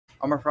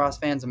all my Frost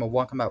fans, I'm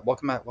welcome back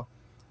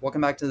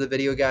to the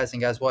video, guys.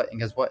 And guys what?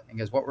 What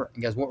we're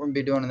gonna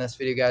be doing in this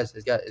video, guys,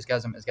 I'm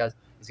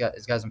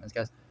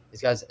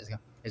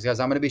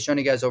gonna be showing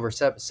you guys over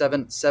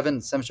seven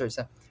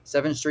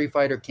Street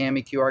Fighter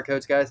Cammy QR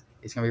codes, guys.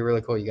 It's gonna be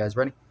really cool. You guys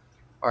ready?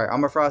 All right,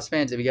 I'm a Frost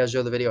fans. If you guys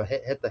enjoy the video,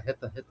 hit the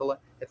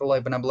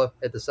like button below.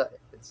 Hit the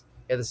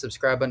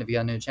subscribe button if you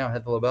got a new channel.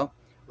 Hit the little bell.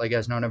 Let you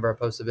guys know whenever I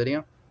post a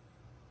video.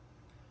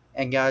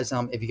 And guys,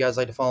 if you guys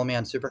like to follow me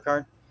on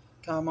SuperCard,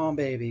 come on,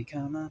 baby,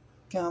 come on,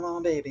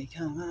 baby,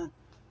 come on,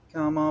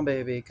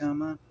 baby,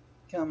 come on,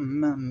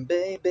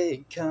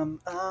 baby, come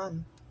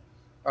on.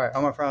 All right,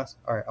 I'm a Frost.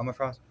 I'm a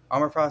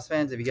Frost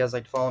fans. If you guys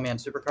like to follow me on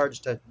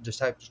SuperCard, just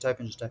type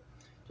in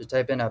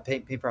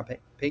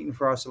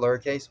PaytonFrost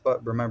lowercase.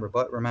 But remember,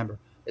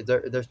 if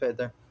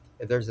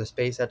there's a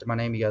space after my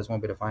name, you guys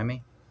won't be able to find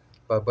me.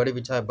 But if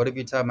you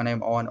type my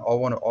name all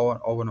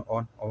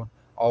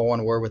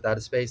one word without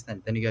a space,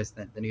 then you guys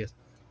find me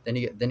in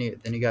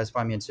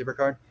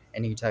SuperCard,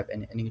 and you type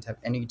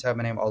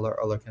my name all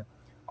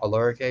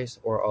lowercase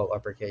or all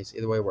uppercase.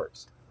 Either way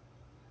works.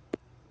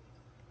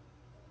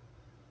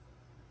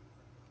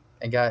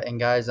 And guys, if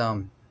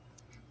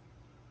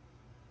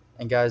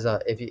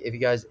you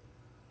guys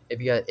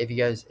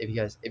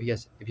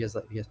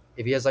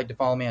like to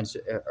follow me on,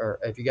 or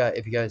if you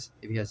guys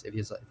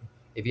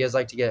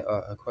like to get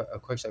a quick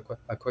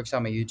shot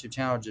on my YouTube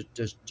channel,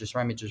 just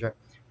write me on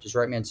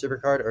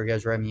SuperCard, or you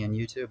guys write me on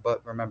YouTube.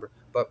 But remember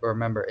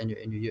in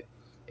your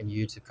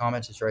YouTube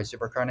comments, just write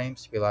SuperCard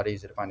names. It'll be a lot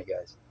easier to find you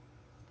guys.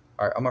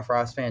 All right, I'm a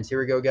Frost fans. Here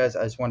we go, guys.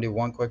 I just want to do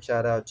one quick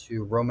shout out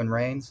to Roman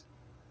Reigns.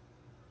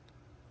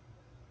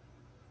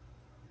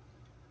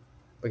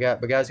 But guys,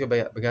 go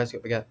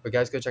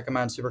check him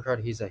out on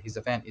SuperCard. He's a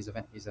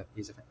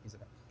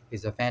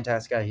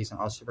fantastic guy. He's an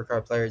awesome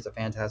SuperCard player. He's a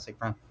fantastic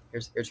friend.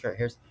 Here's the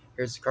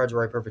cards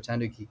right for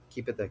pretend to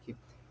keep the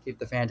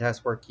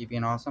fantastic work, keep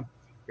being awesome.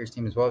 Here's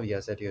team as well. If you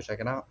guys had to go check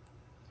it out.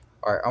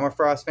 All right, I'm a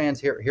Frost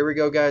fans. Here we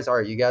go, guys. All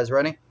right, you guys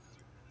ready?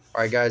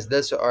 All right, guys.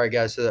 So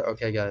guys.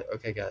 Okay,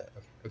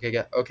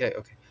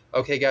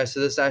 guys. So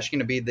this is actually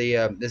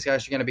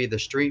gonna be the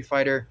Street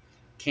Fighter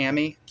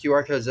Cammy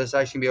QR codes. This is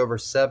actually gonna be over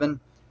 7.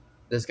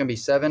 There's gonna be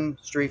 7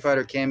 Street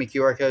Fighter Cammy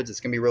QR codes. It's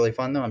gonna be really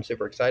fun though. I'm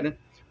super excited.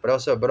 But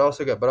also, guys,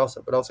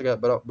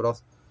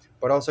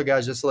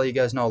 just to let you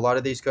guys know, a lot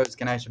of these codes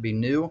can actually be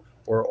new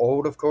or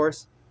old, of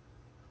course.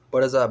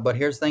 But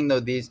here's the thing though,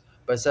 here's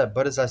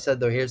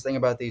the thing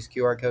about these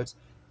QR codes.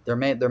 They're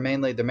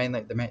mainly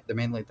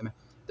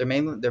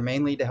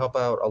to help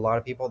out a lot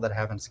of people that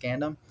haven't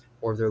scanned them,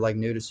 or they're like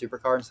new to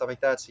SuperCard and stuff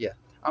like that. So yeah,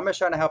 I'm just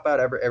trying to help out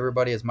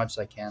everybody as much as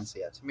I can. So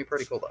yeah, it's gonna be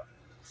pretty cool though.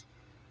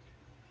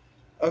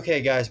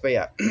 Okay, guys,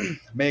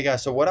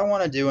 so what I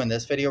want to do in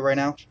this video right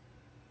now,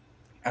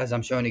 as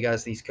I'm showing you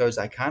guys these codes,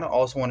 I kind of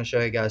also want to show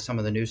you guys some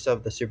of the new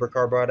stuff the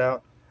SuperCard brought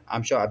out.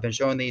 I've been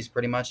showing these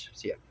pretty much,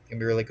 so yeah, it can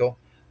be really cool.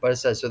 But it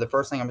says, so the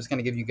first thing, I'm just going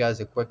to give you guys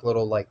a quick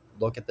little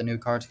look at the new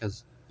cards,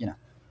 because, you know,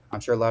 I'm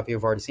sure a lot of people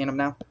have already seen them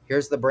now.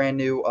 Here's the brand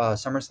new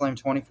SummerSlam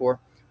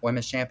 24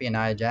 Women's Champion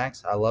Nia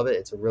Jax. I love it.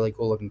 It's a really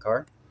cool looking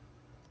card.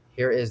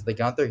 Here is the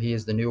Gunther. He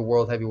is the new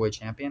World Heavyweight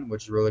Champion,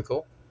 which is really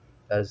cool.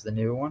 That is the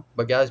new one.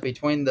 But guys,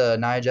 between the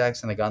Nia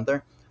Jax and the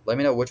Gunther, let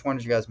me know which one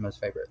is your guys' most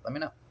favorite. Let me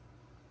know.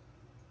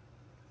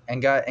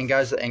 And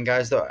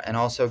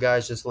also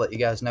guys, just to let you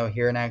guys know,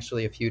 here in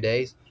actually a few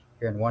days,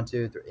 here in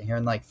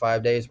like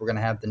 5 days, we're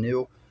gonna have the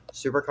new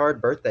SuperCard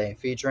birthday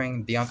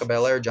featuring Bianca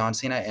Belair, John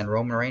Cena, and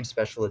Roman Reigns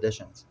special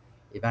editions,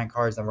 event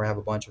cards. Then we're gonna have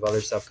a bunch of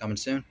other stuff coming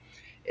soon.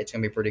 It's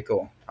gonna be pretty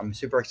cool. I'm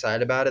super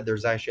excited about it.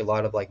 There's actually a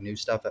lot of new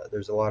stuff.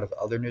 There's a lot of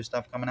other new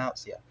stuff coming out.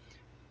 So yeah.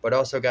 But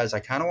also, guys, I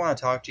kind of want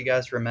to talk to you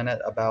guys for a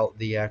minute about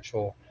the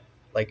actual,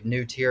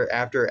 new tier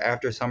after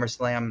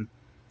SummerSlam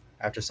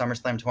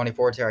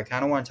 24 tier. I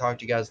kind of want to talk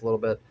to you guys a little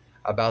bit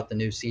about the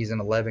new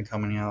Season 11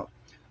 coming out,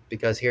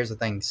 because here's the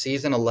thing.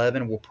 Season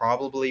 11 will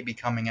probably be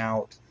coming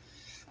out,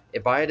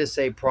 if I had to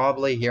say,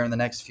 probably here in the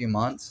next few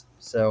months.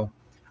 So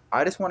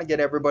I just want to get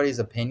everybody's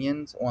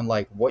opinions on,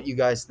 what you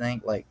guys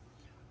think,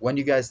 when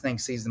you guys think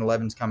Season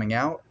 11 is coming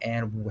out,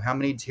 and how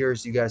many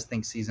tiers you guys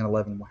think Season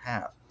 11 will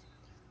have.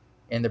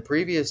 In the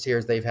previous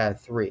tiers, they've had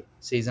 3.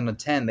 Season of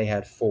 10, they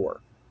had 4,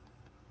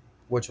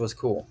 which was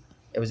cool.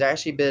 It was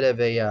actually a bit of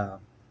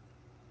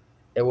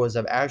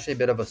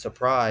a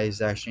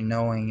surprise, actually,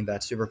 knowing that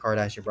SuperCard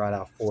actually brought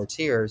out 4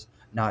 tiers,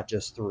 not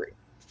just 3.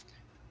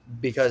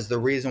 Because the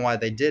reason why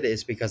they did it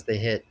is because they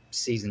hit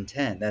Season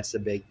 10. That's a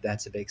big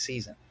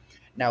season.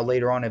 Now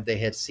later on, if they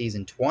hit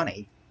Season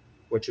 20,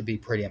 which would be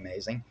pretty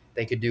amazing,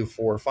 they could do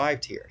 4 or 5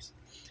 tiers,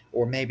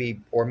 or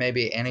maybe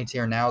any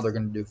tier. Now they're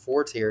going to do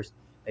 4 tiers.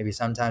 Maybe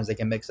sometimes they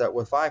can mix up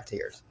with 5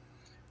 tiers.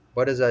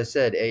 But as I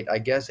said, I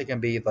guess it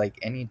can be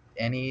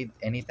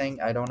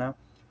anything. I don't know.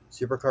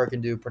 SuperCard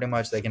can do pretty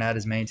much. They can add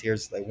as many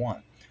tiers as they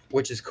want,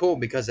 which is cool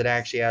because it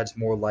actually adds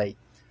more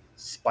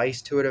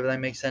spice to it. If that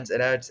makes sense,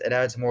 it adds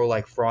more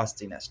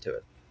frostiness to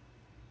it.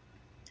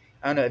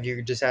 I don't know, if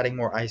you're just adding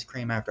more ice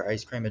cream after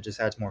ice cream, it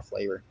just adds more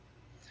flavor.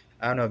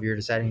 I don't know if you're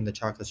deciding the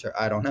chocolate share.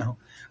 I don't know.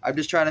 I'm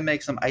just trying to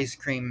make some ice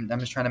cream. I'm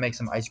just trying to make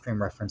some ice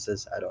cream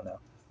references. I don't know.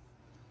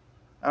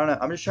 I don't know.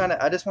 I'm just trying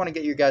to. I just want to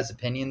get your guys'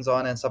 opinions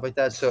on it and stuff like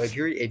that. So if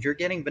you're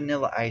getting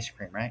vanilla ice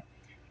cream, right,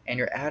 and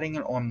you're adding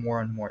it on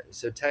more and more,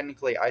 so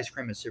technically ice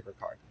cream is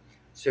SuperCard.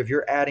 So if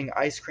you're adding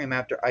ice cream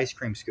after ice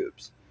cream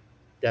scoops,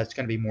 that's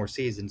going to be more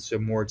seasons, so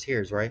more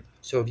tiers, right?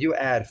 So if you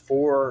add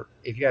four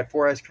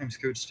ice cream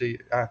scoops to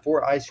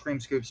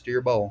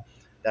your bowl,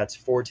 that's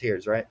 4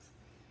 tiers, right?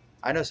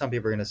 I know some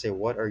people are going to say,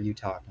 "What are you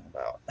talking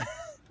about?"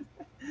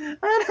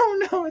 I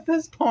don't know at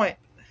this point.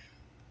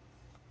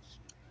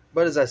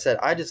 But as I said,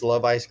 I just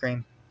love ice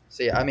cream.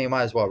 See, I mean,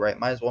 might as well, right?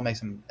 Might as well make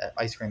some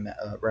ice cream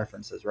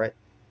references, right?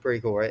 Pretty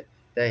cool, right?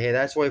 Hey,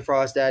 that's the way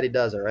Frost Daddy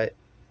does it, right?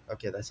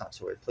 Okay, that's not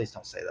so weird. Please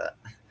don't say that.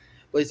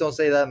 Please don't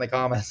say that in the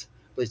comments.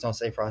 Please don't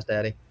say Frost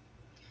Daddy.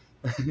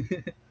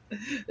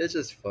 It's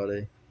just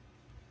funny.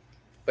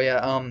 But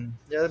yeah,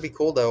 that'd be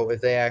cool though if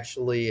they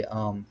actually,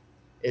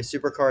 if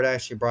SuperCard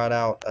actually brought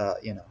out,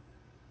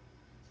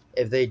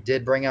 if they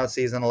did bring out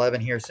season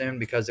 11 here soon,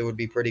 because it would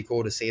be pretty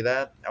cool to see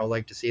that. I would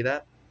like to see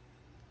that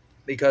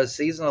because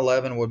season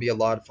 11 would be a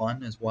lot of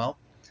fun as well.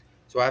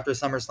 So after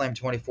SummerSlam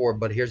 24,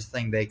 but here's the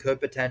thing: they could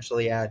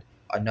potentially add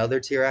another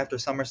tier after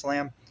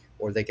SummerSlam,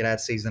 or they could add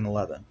season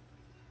 11.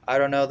 I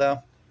don't know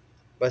though.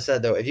 But I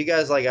said though, if you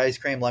guys like ice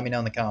cream, let me know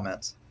in the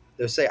comments.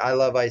 They'll say I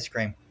love ice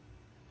cream.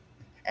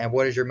 And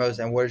what is your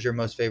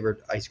most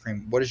favorite ice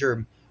cream? What is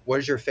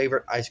your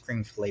favorite ice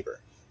cream flavor?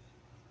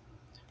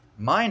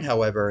 Mine,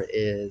 however,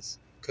 is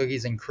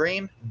cookies and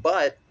cream,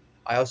 but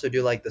I also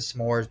do like the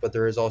s'mores, but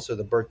there is also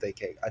the birthday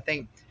cake. I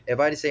think if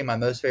I had to say my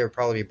most favorite,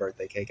 probably be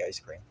birthday cake ice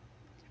cream.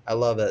 I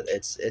love it.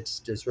 It's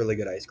just really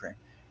good ice cream.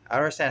 I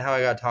don't understand how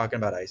I got talking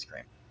about ice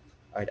cream.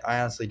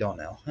 I honestly don't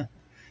know. But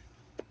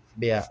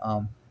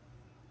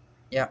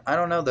yeah, I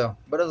don't know though.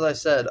 But as I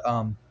said,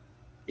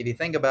 if you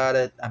think about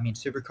it, I mean,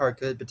 SuperCard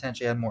could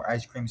potentially add more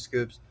ice cream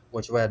scoops,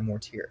 which would add more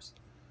tiers.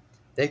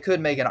 They could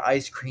make an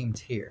ice cream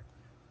tier.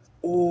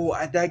 Oh,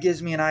 that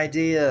gives me an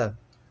idea.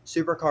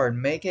 SuperCard,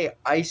 make a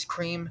ice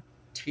cream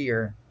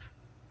tier.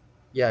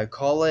 Yeah,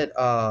 call it.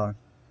 What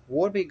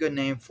would be a good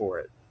name for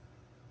it?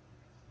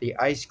 The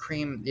ice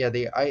cream. Yeah,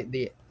 the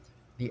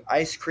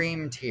ice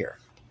cream tier.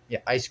 Yeah,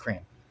 ice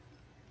cream.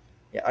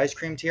 Yeah, ice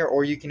cream tier,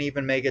 or you can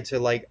even make it to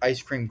like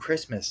ice cream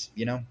Christmas.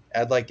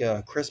 Add like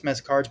Christmas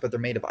cards, but they're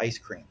made of ice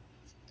cream.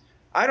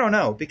 I don't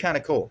know. It'd be kind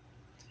of cool.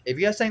 If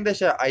you guys think they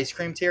should have ice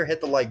cream tier,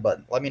 hit the like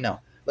button. Let me know.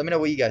 Let me know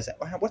what you guys think.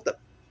 What the?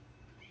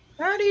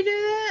 How do you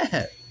do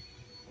that?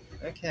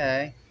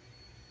 Okay.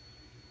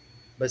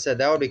 But I said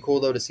that would be cool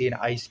though to see an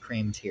ice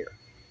cream tier.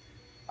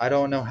 I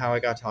don't know how I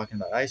got talking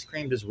about ice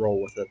cream. Just roll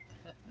with it.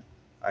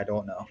 I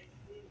don't know.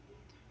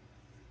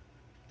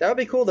 That would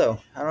be cool though.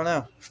 I don't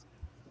know.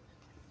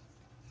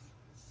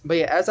 But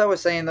yeah, as I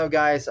was saying though,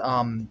 guys,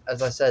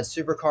 as I said,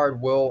 SuperCard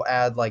will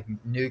add like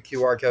new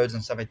QR codes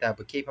and stuff like that.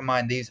 But keep in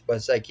mind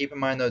keep in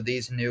mind though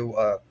these new,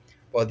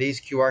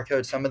 these QR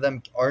codes, some of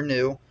them are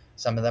new,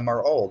 some of them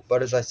are old.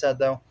 But as I said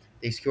though,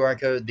 these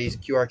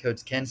QR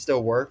codes can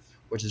still work,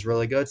 which is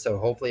really good. So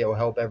hopefully it will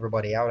help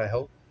everybody out. I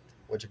hope,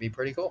 which would be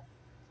pretty cool.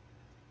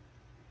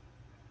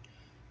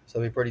 So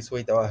it'll be pretty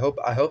sweet though. I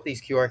hope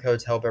these QR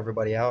codes help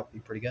everybody out. Be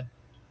pretty good.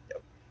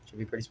 Yep, should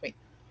be pretty sweet.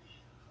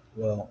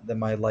 Well, then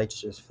my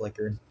lights just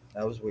flickered.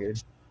 That was weird.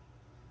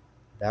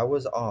 That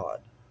was odd.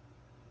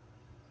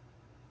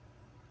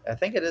 I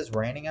think it is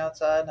raining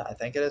outside. I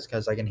think it is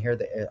because I can hear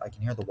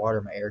the water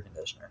in my air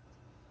conditioner.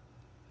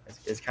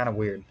 It's kind of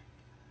weird.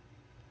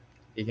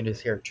 You can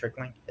just hear it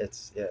trickling.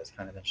 It's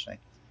kind of interesting.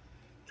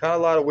 Kind of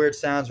a lot of weird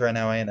sounds right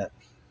now, ain't it?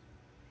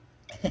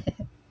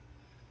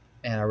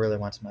 Man, I really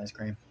want some ice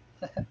cream.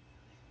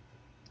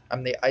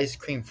 I'm the ice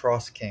cream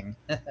frost king.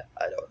 I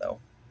don't know.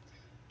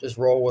 Just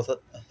roll with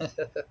it.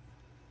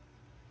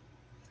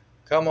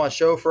 Come on,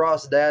 show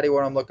Frost Daddy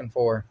what I'm looking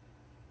for.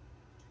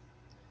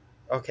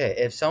 Okay,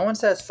 if someone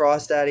says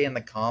Frost Daddy in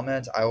the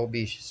comments, I will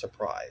be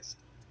surprised.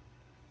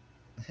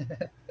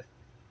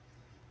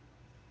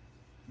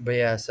 But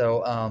yeah,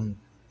 so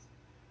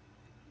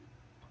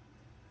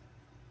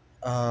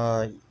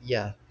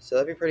yeah, so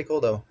that'd be pretty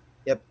cool though.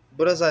 Yep.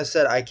 But as I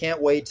said, I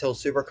can't wait till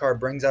SuperCard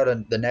brings out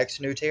the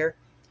next new tier.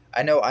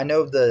 I know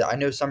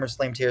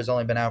SummerSlam tier has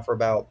only been out for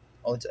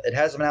it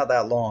hasn't been out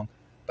that long.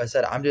 But I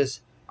said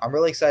I'm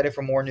really excited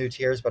for more new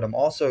tiers, but I'm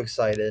also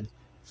excited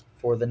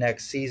for the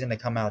next season to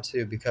come out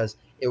too, because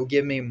it will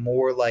give me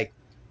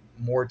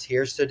more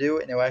tiers to do,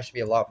 and it will actually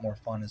be a lot more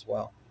fun as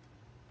well.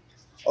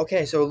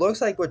 Okay, so it looks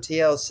like with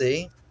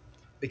TLC,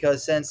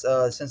 because since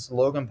the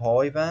Logan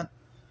Paul event,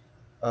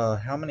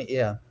 how many?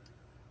 Yeah.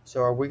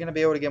 So are we gonna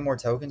be able to get more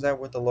tokens out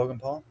with the Logan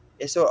Paul?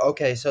 Yeah, so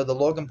the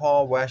Logan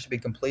Paul will actually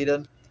be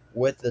completed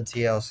with the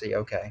TLC.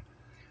 Okay.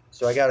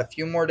 So I got a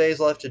few more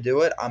days left to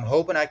do it. I'm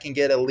hoping I can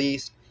get at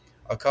least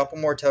a couple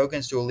more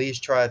tokens to at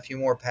least try a few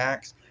more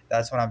packs.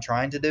 That's what I'm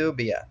trying to do.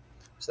 But yeah,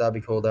 so that'd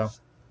be cool though.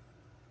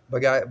 But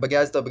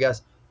guys,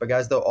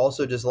 though,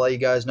 also just to let you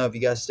guys know, if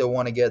you guys still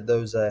want to get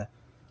those,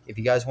 if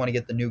you guys want to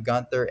get the new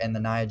Gunther and the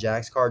Nia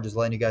Jax card, just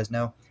letting you guys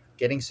know,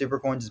 getting super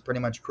coins is pretty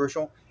much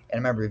crucial. And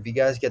remember, if you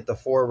guys get the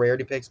 4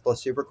 rarity picks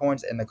plus super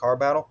coins in the car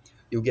battle,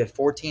 you'll get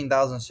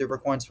 14,000 super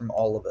coins from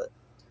all of it,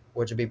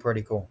 which would be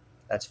pretty cool.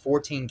 That's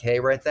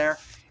 14K right there.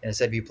 And it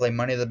said if you play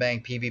Money in the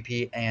Bank,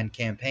 PvP, and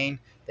Campaign,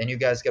 then you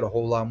guys get a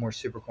whole lot more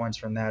super coins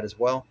from that as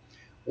well,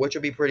 which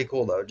would be pretty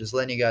cool though. Just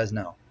letting you guys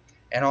know.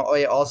 And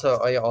also,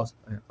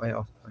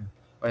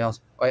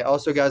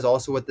 guys,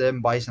 also with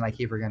them Bison, I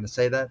keep forgetting to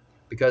say that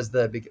because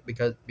the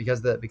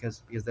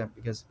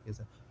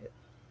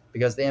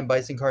M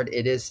Bison card,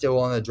 it is still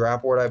on the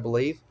draft board, I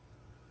believe.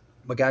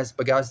 But guys,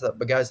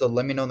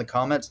 let me know in the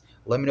comments.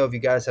 Let me know if you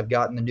guys have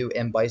gotten the new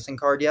M Bison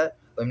card yet.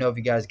 Let me know if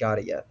you guys got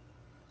it yet,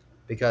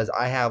 because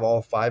I have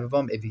all 5 of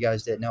them. If you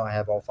guys didn't know, I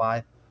have all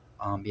 5.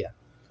 Yeah.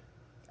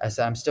 I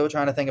said I'm still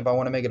trying to think if I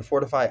want to make it a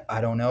fortify.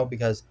 I don't know,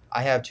 because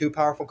I have 2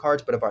 powerful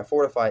cards, but if I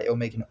fortify, it'll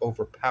make an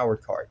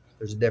overpowered card.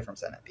 There's a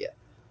difference in it. Yeah.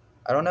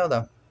 I don't know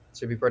though. It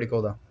should be pretty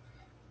cool though.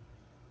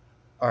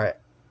 All right.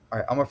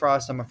 I'm a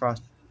Frost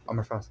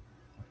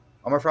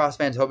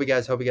fans. Hope you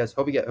guys enjoy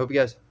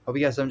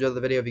the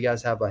video. If you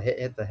guys have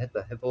hit the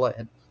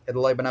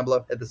like button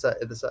below. Hit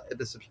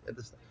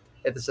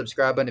the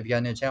subscribe button if you got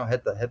a new channel.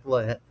 Hit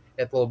the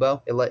little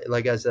bell. Let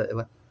you guys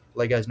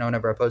know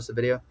whenever I post a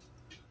video.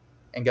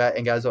 And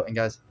guys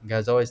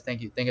always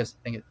thank you guys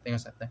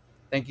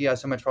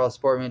so much for all the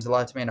support. It means a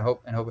lot to me, and I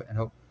hope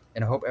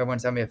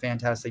everyone's having a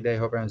fantastic day.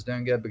 Hope everyone's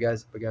doing good.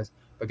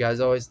 But guys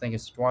always thank you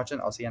for watching.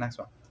 I'll see you next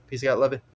one. Peace out, love you.